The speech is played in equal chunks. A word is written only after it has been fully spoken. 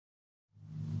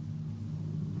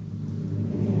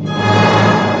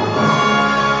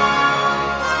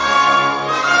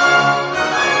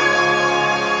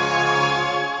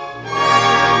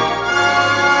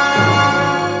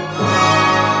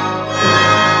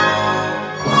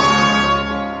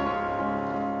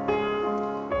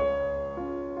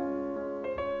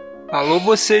Alô,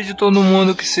 você de todo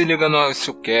mundo que se liga no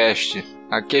Óciocast.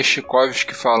 Aqui é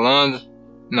Chikovski falando.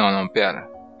 Não, pera.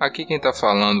 Aqui quem tá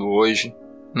falando hoje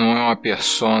não é uma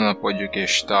persona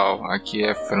podcastal. Aqui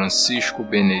é Francisco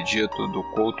Benedito do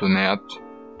Couto Neto,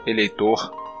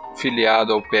 eleitor,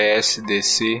 filiado ao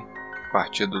PSDC,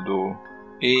 partido do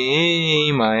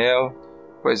Emael.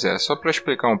 Pois é, só para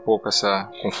explicar um pouco essa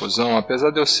confusão,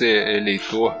 apesar de eu ser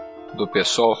eleitor do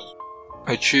PSOL,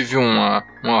 eu tive um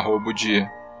arrobo de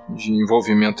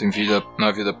envolvimento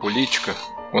na vida política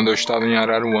quando eu estava em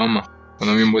Araruama,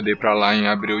 quando eu me mudei para lá em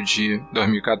abril de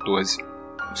 2014.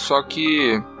 Só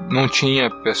que não tinha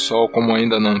PSOL, como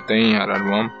ainda não tem em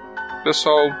Araruama. O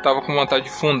pessoal estava com vontade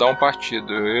de fundar um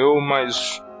partido. Eu,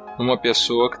 mais uma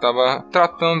pessoa que estava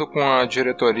tratando com a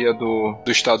diretoria do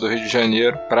estado do Rio de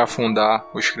Janeiro para fundar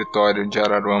o escritório de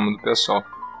Araruama do PSOL.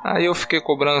 Aí eu fiquei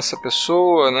cobrando essa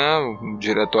pessoa, né? O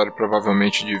diretório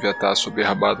provavelmente devia estar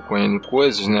soberbado com N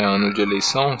coisas, né? Ano de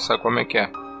eleição, sabe como é que é?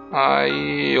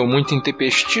 Aí eu muito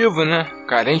intempestivo, né?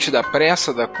 Carente da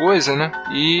pressa da coisa, né?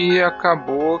 E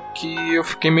acabou que eu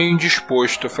fiquei meio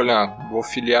indisposto. Eu falei, vou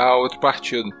filiar a outro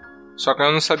partido. Só que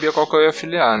eu não sabia qual que eu ia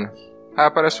filiar, né? Aí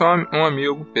apareceu um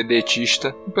amigo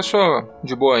pedetista, uma pessoa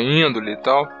de boa índole e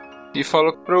tal, e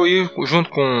falou pra eu ir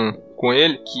junto com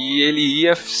ele, que ele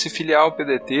ia se filiar ao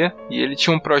PDT e ele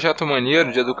tinha um projeto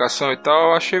maneiro de educação e tal.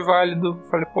 Eu achei válido.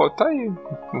 Falei, pô, tá aí.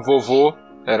 O vovô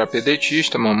era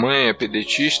pedetista, mamãe é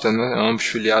pedetista, né? Ambos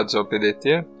filiados ao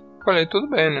PDT. Falei, tudo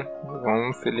bem, né?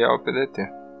 Vamos filiar ao PDT.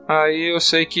 Aí eu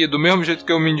sei que do mesmo jeito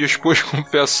que eu me indispus com o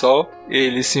PSOL,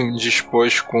 ele se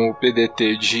indispôs com o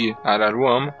PDT de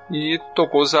Araruama e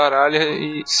tocou zaralha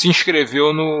e se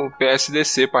inscreveu no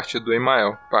PSDC, partido do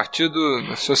Emael.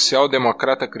 Partido Social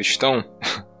Democrata Cristão.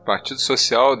 Partido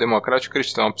Social Democrático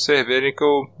Cristão. Pra vocês verem que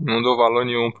eu não dou valor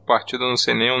nenhum pro partido, eu não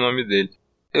sei nem o nome dele.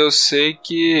 Eu sei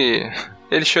que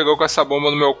ele chegou com essa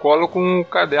bomba no meu colo com um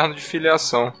caderno de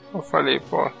filiação. Eu falei,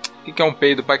 pô, o que é um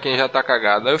peido pra quem já tá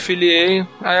cagado? Aí eu filiei,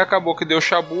 aí acabou que deu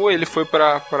chabu, ele foi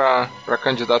pra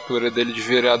candidatura dele de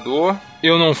vereador,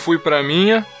 eu não fui pra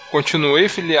minha, continuei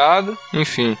filiado,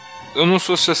 enfim. Eu não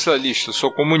sou socialista,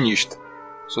 sou comunista.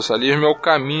 Socialismo é o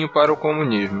caminho para o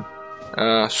comunismo.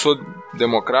 Sou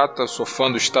democrata, sou fã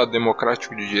do Estado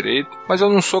Democrático de Direito, mas eu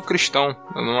não sou cristão,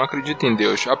 eu não acredito em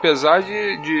Deus. Apesar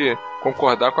de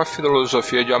concordar com a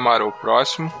filosofia de amar ao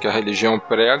próximo, que a religião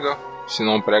prega, se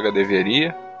não prega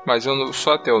deveria, mas eu não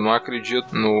sou ateu, não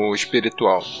acredito no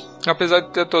espiritual. Apesar de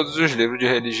ter todos os livros de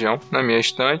religião na minha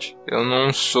estante, eu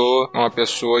não sou uma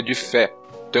pessoa de fé.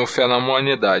 Tenho fé na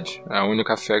humanidade, é a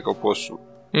única fé que eu possuo.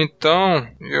 Então,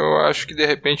 eu acho que de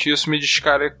repente isso me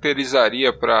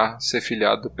descaracterizaria para ser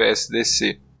filiado do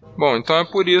PSDC. Bom, então é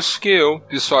por isso que eu,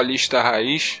 pessoalista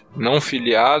raiz, não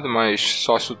filiado, mas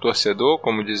sócio torcedor,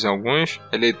 como dizem alguns,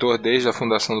 eleitor desde a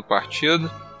fundação do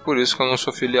partido, por isso que eu não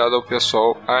sou filiado ao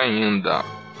PSOL ainda.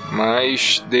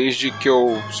 Mas desde que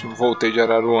eu voltei de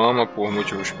Araruama por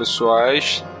motivos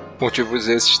pessoais, motivos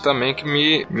esses também que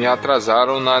me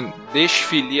atrasaram na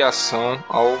desfiliação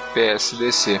ao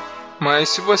PSDC. Mas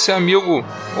se você, amigo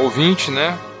ouvinte,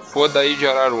 né, for daí de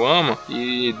Araruama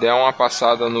e der uma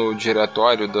passada no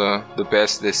diretório do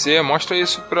PSDC, mostra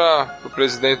isso para o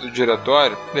presidente do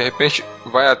diretório. De repente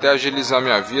vai até agilizar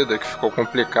minha vida, que ficou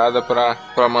complicada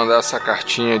para mandar essa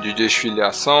cartinha de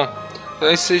desfiliação.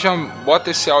 Aí você já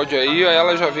bota esse áudio aí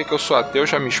ela já vê que eu sou ateu,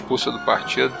 já me expulsa do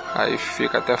partido. Aí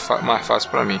fica até mais fácil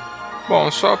para mim.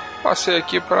 Bom, só passei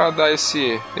aqui para dar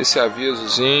esse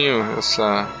avisozinho,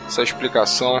 essa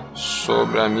explicação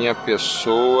sobre a minha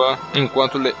pessoa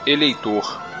enquanto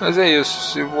eleitor. Mas é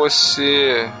isso, se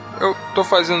você... Eu tô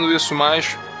fazendo isso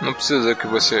mais, não precisa que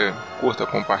você curta,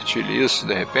 compartilhe isso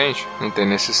de repente, não tem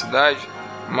necessidade,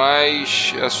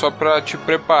 mas é só para te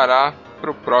preparar para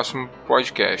o próximo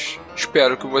podcast.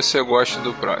 Espero que você goste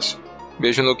do próximo.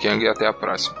 Beijo no Kang e até a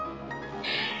próxima.